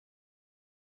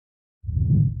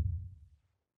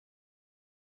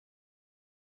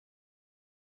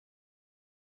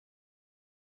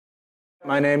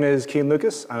My name is Keane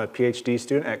Lucas. I'm a PhD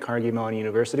student at Carnegie Mellon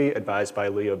University, advised by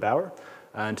Lujo Bauer.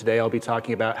 And today I'll be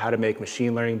talking about how to make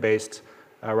machine learning-based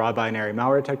raw binary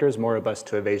malware detectors more robust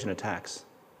to evasion attacks.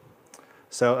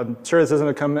 So I'm sure this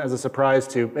isn't come as a surprise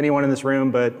to anyone in this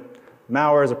room, but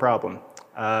malware is a problem.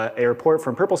 A report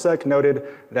from PurpleSec noted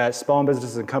that small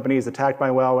businesses and companies attacked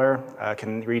by malware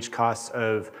can reach costs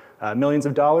of millions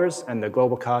of dollars, and the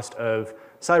global cost of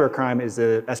cybercrime is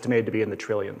estimated to be in the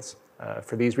trillions.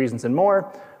 For these reasons and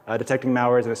more, detecting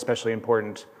malware is an especially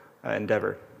important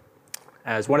endeavor.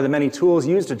 As one of the many tools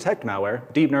used to detect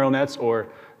malware, deep neural nets, or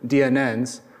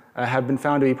DNNs, have been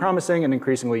found to be promising and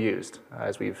increasingly used,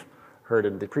 as we've heard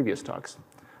in the previous talks.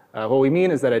 What we mean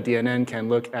is that a DNN can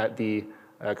look at the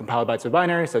compiled bytes of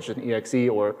binary, such as an exe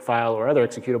or file or other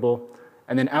executable,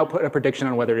 and then output a prediction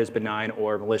on whether it is benign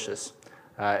or malicious.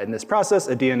 In this process,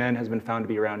 a DNN has been found to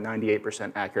be around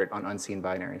 98% accurate on unseen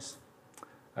binaries.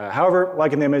 However,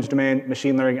 like in the image domain,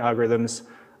 machine learning algorithms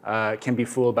can be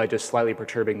fooled by just slightly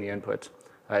perturbing the input.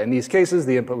 In these cases,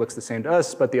 the input looks the same to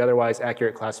us, but the otherwise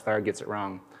accurate classifier gets it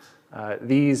wrong.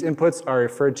 These inputs are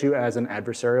referred to as an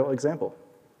adversarial example.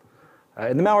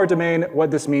 In the malware domain, what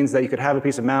this means is that you could have a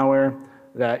piece of malware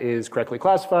that is correctly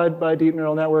classified by a deep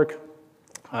neural network.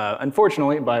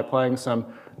 Unfortunately, by applying some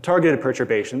targeted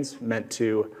perturbations meant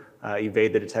to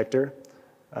evade the detector,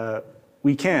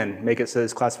 we can make it so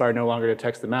this classifier no longer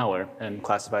detects the malware and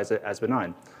classifies it as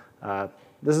benign.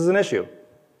 This is an issue.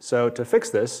 So to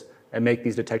fix this and make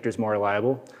these detectors more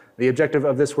reliable, the objective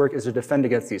of this work is to defend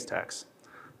against these attacks.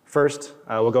 First,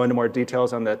 we'll go into more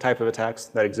details on the type of attacks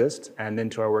that exist, and then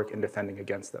to our work in defending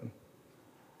against them.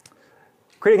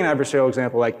 Creating an adversarial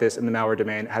example like this in the malware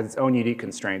domain has its own unique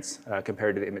constraints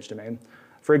compared to the image domain.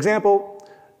 For example,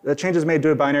 the changes made to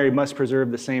a binary must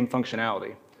preserve the same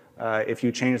functionality. If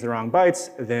you change the wrong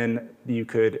bytes, then you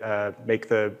could make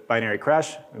the binary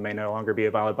crash. It may no longer be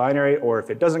a valid binary, or if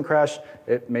it doesn't crash,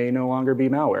 it may no longer be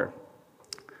malware.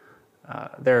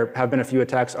 There have been a few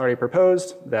attacks already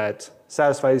proposed that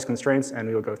satisfy these constraints, and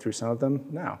we will go through some of them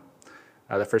now.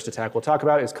 The first attack we'll talk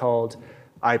about is called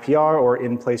IPR, or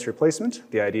in-place replacement.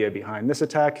 The idea behind this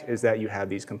attack is that you have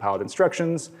these compiled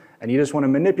instructions, and you just want to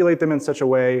manipulate them in such a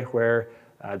way where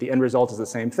the end result is the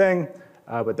same thing,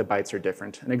 but the bytes are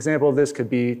different. An example of this could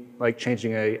be like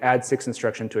changing a add 6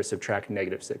 instruction to a subtract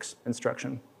 -6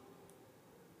 instruction.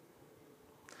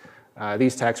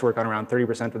 These attacks work on around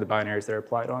 30% of the binaries they're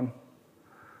applied on.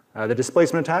 The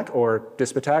displacement attack, or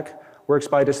disp attack, works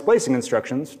by displacing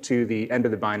instructions to the end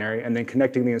of the binary and then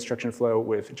connecting the instruction flow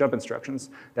with jump instructions.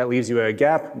 That leaves you a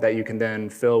gap that you can then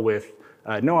fill with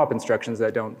no-op instructions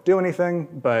that don't do anything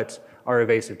but are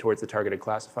evasive towards the targeted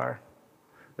classifier.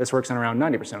 This works on around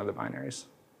 90% of the binaries.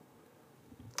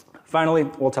 Finally,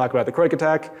 we'll talk about the Kroik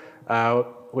attack,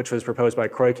 which was proposed by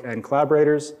Kroik and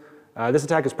collaborators. This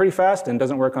attack is pretty fast and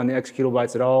doesn't work on the executable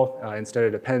bytes at all. Instead,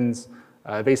 it appends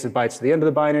evasive bytes to the end of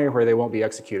the binary where they won't be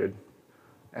executed.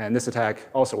 And this attack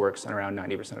also works on around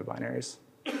 90% of binaries.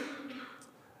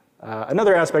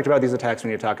 Another aspect about these attacks we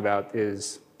need to talk about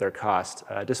is their cost.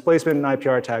 Displacement and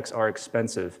IPR attacks are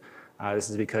expensive.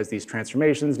 This is because these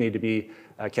transformations need to be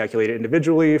calculated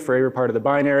individually for every part of the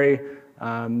binary.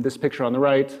 This picture on the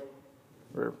right,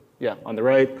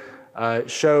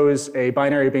 shows a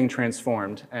binary being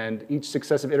transformed. And each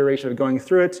successive iteration of going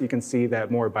through it, you can see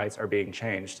that more bytes are being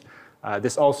changed.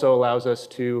 This also allows us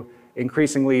to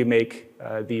increasingly make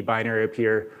the binary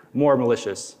appear more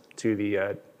malicious to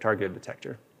the targeted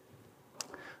detector.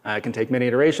 It can take many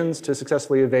iterations to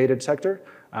successfully evade a detector.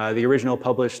 The original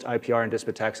published IPR and DISP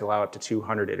attacks allow up to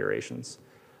 200 iterations.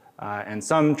 And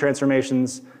some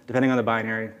transformations, depending on the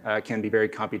binary, can be very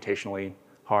computationally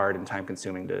hard and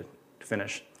time-consuming to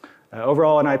finish.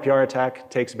 Overall, an IPR attack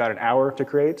takes about an hour to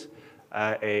create.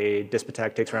 A DISP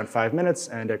attack takes around 5 minutes,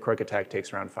 and a Kroik attack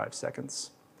takes around 5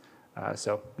 seconds.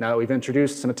 So now that we've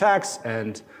introduced some attacks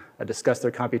and discussed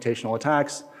their computational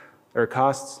attacks or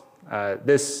costs,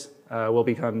 this will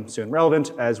become soon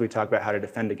relevant as we talk about how to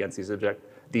defend against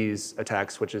these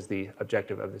attacks, which is the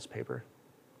objective of this paper.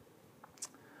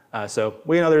 So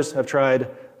we and others have tried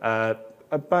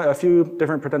a few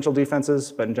different potential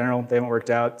defenses, but in general, they haven't worked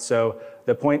out. So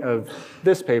the point of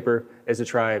this paper is to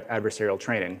try adversarial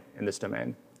training in this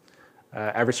domain.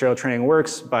 Adversarial training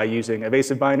works by using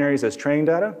evasive binaries as training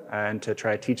data and to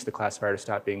try to teach the classifier to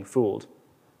stop being fooled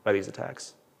by these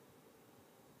attacks.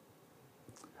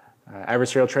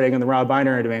 Adversarial training in the raw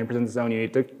binary domain presents its own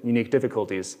unique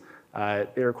difficulties.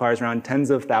 It requires around tens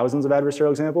of thousands of adversarial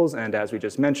examples, and as we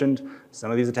just mentioned,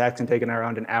 some of these attacks can take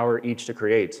around an hour each to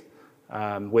create.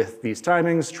 With these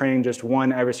timings, training just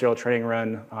one adversarial training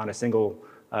run on a single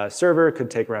server could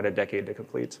take around a decade to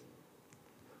complete.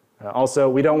 Also,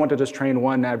 we don't want to just train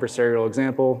one adversarial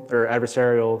example or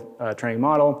adversarial training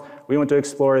model. We want to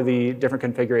explore the different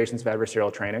configurations of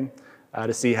adversarial training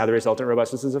to see how the resultant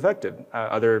robustness is affected.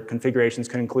 Other configurations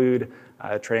can include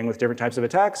training with different types of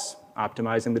attacks,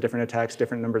 optimizing the different attacks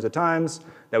different numbers of times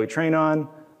that we train on,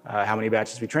 how many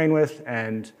batches we train with,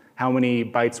 and how many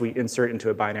bytes we insert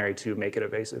into a binary to make it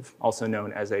evasive, also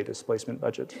known as a displacement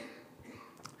budget.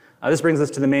 This brings us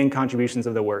to the main contributions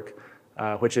of the work,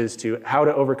 which is to how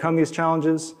to overcome these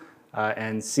challenges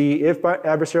and see if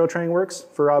adversarial training works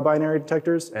for raw binary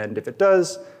detectors, and if it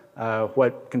does,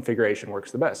 what configuration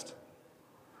works the best.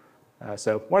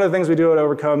 So one of the things we do to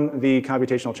overcome the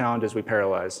computational challenges, we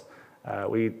parallelize.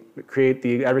 We create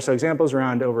the adversarial examples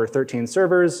around over 13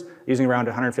 servers using around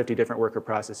 150 different worker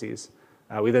processes.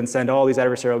 We then send all these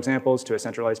adversarial examples to a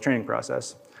centralized training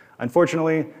process.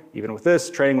 Unfortunately, even with this,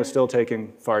 training was still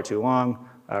taking far too long.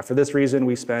 For this reason,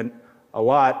 we spent a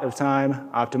lot of time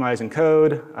optimizing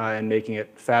code and making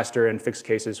it faster and fix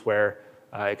cases where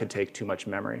it could take too much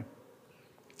memory.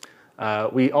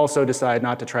 We also decided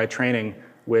not to try training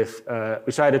with,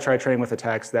 with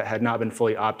attacks that had not been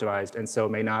fully optimized and so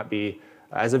may not be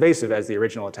as evasive as the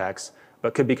original attacks,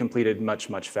 but could be completed much,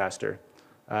 much faster.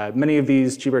 Many of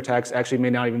these cheaper attacks actually may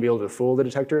not even be able to fool the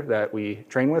detector that we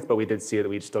train with, but we did see that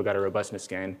we still got a robustness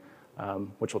gain,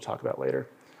 which we'll talk about later.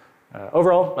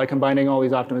 Overall, by combining all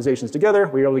these optimizations together,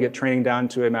 we were able to get training down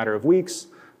to a matter of weeks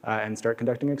and start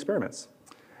conducting experiments.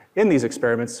 In these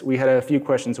experiments, we had a few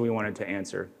questions we wanted to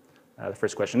answer. The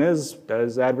first question is,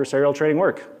 does adversarial training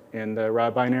work in the raw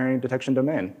binary detection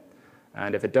domain?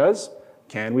 And if it does,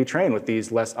 can we train with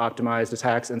these less optimized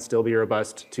attacks and still be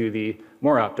robust to the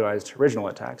more optimized original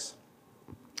attacks?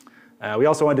 We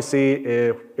also wanted to see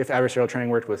if adversarial training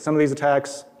worked with some of these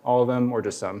attacks, all of them, or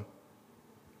just some.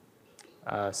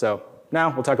 So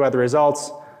now we'll talk about the results.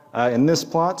 In this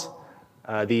plot,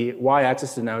 the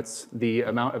y-axis denotes the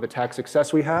amount of attack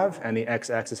success we have, and the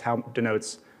x-axis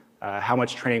denotes how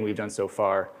much training we've done so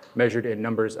far, measured in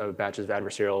numbers of batches of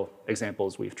adversarial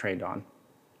examples we've trained on.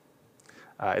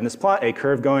 In this plot, a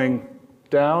curve going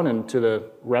down and to the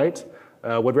right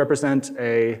would represent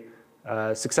a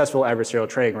successful adversarial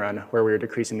training run where we are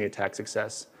decreasing the attack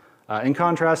success. In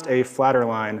contrast, a flatter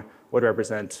line would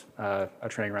represent a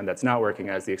training run that's not working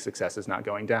as the success is not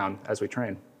going down as we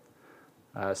train.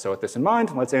 So with this in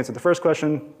mind, let's answer the first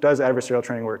question, does adversarial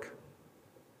training work?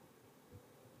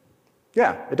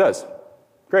 Yeah, it does.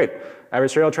 Great.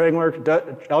 Adversarial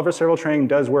training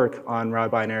does work on raw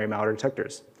binary malware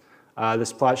detectors.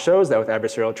 This plot shows that with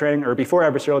adversarial training, or before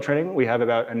adversarial training, we have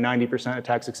about a 90%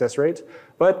 attack success rate.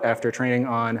 But after training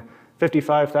on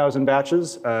 55,000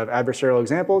 batches of adversarial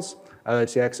examples,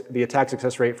 the attack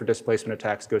success rate for displacement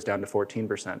attacks goes down to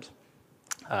 14%.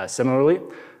 Similarly,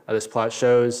 this plot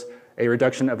shows a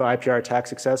reduction of IPR attack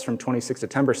success from 26 to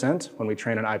 10% when we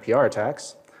train on IPR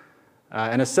attacks,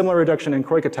 and a similar reduction in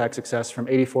CROIC attack success from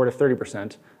 84 to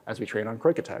 30% as we train on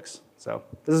CROIC attacks. So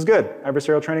this is good.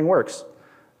 Adversarial training works.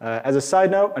 As a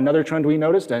side note, another trend we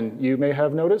noticed, and you may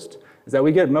have noticed, is that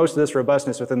we get most of this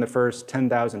robustness within the first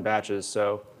 10,000 batches,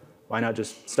 so why not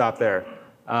just stop there?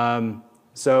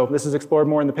 So this is explored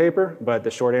more in the paper, but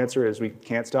the short answer is we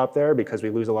can't stop there because we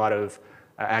lose a lot of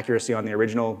accuracy on the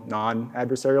original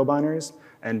non-adversarial binaries,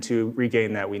 and to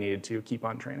regain that, we needed to keep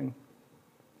on training.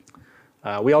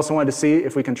 We also wanted to see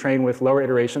if we can train with lower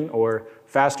iteration or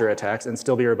faster attacks and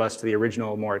still be robust to the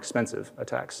original, more expensive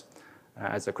attacks.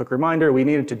 As a quick reminder, we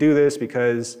needed to do this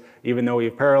because even though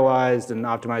we've parallelized and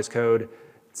optimized code, it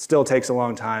still takes a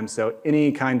long time. So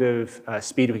any kind of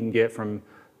speed we can get from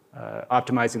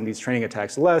optimizing these training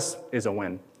attacks less is a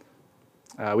win.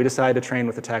 We decided to train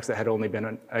with attacks that had only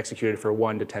been executed for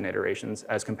 1 to 10 iterations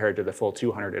as compared to the full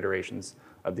 200 iterations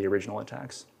of the original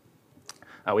attacks.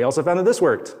 We also found that this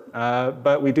worked,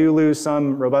 but we do lose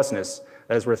some robustness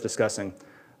that is worth discussing.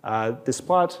 This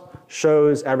plot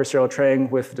shows adversarial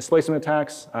training with displacement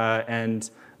attacks, and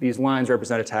these lines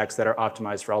represent attacks that are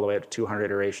optimized for all the way up to 200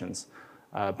 iterations.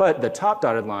 But the top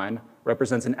dotted line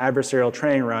represents an adversarial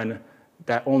training run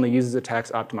that only uses attacks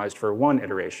optimized for 1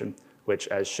 iteration, which,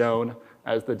 as shown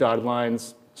as the dotted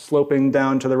lines sloping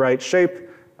down to the right shape,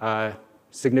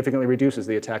 significantly reduces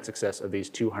the attack success of these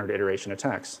 200 iteration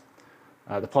attacks.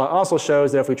 The plot also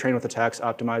shows that if we train with attacks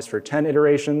optimized for 10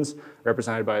 iterations,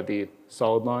 represented by the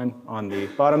solid line on the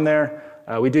bottom there,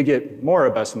 we do get more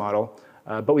robust model,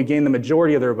 but we gain the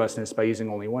majority of the robustness by using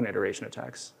only 1 iteration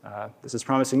attacks. This is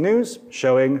promising news,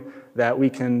 showing that we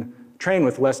can train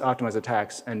with less optimized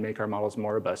attacks and make our models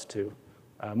more robust to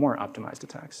more optimized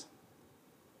attacks.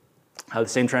 The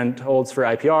same trend holds for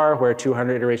IPR, where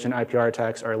 200 iteration IPR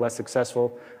attacks are less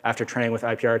successful after training with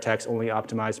IPR attacks only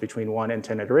optimized between 1 and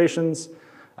 10 iterations.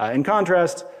 In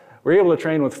contrast, we're able to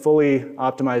train with fully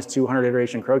optimized 200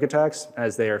 iteration croak attacks,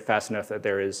 as they are fast enough that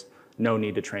there is no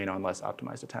need to train on less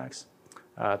optimized attacks.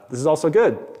 This is also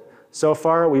good. So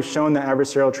far, we've shown that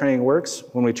adversarial training works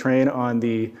when we train on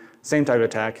the same type of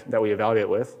attack that we evaluate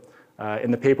with.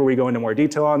 In the paper, we go into more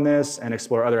detail on this and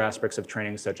explore other aspects of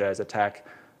training, such as attack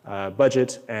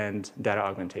budget and data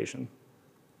augmentation.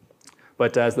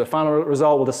 But as the final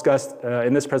result we'll discuss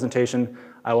in this presentation,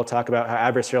 I will talk about how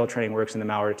adversarial training works in the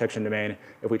malware detection domain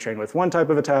if we train with one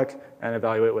type of attack and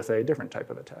evaluate with a different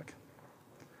type of attack.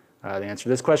 The answer to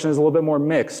this question is a little bit more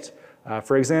mixed.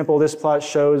 For example, this plot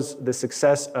shows the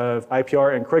success of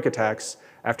IPR and croak attacks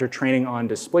after training on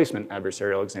displacement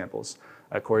adversarial examples.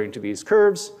 According to these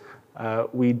curves,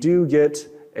 we do get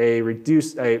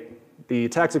the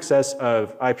attack success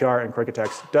of IPR and croak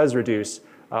attacks does reduce,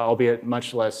 albeit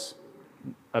much less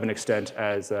of an extent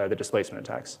as the displacement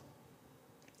attacks.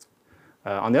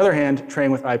 On the other hand,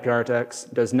 training with IPR attacks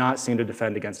does not seem to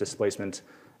defend against displacement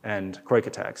and croak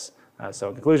attacks. So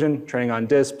in conclusion, training on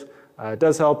DISP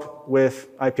does help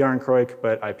with IPR and croak,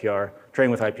 but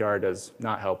training with IPR does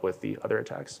not help with the other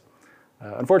attacks.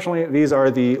 Unfortunately, these are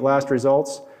the last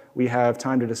results we have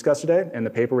time to discuss today. In the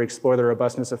paper, we explore the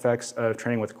robustness effects of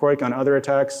training with croak on other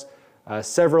attacks,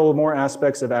 several more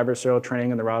aspects of adversarial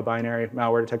training in the raw binary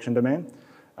malware detection domain,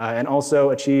 and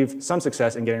also achieve some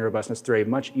success in getting robustness through a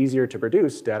much easier to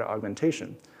produce data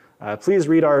augmentation. Please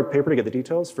read our paper to get the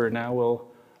details. For now, we'll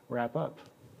wrap up.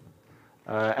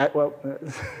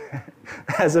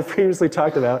 As I previously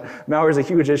talked about, malware is a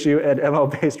huge issue, and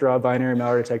ML-based raw binary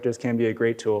malware detectors can be a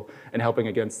great tool in helping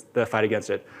against the fight against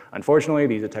it. Unfortunately,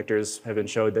 these detectors have been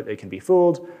shown that they can be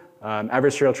fooled.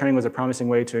 Adversarial training was a promising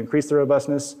way to increase the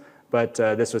robustness, but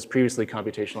this was previously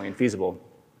computationally infeasible.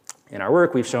 In our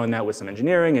work, we've shown that with some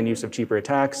engineering and use of cheaper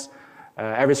attacks,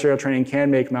 adversarial training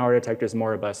can make malware detectors more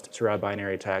robust to raw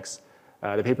binary attacks.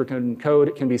 The paper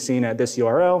code can be seen at this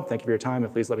URL. Thank you for your time,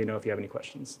 and please let me know if you have any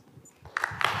questions.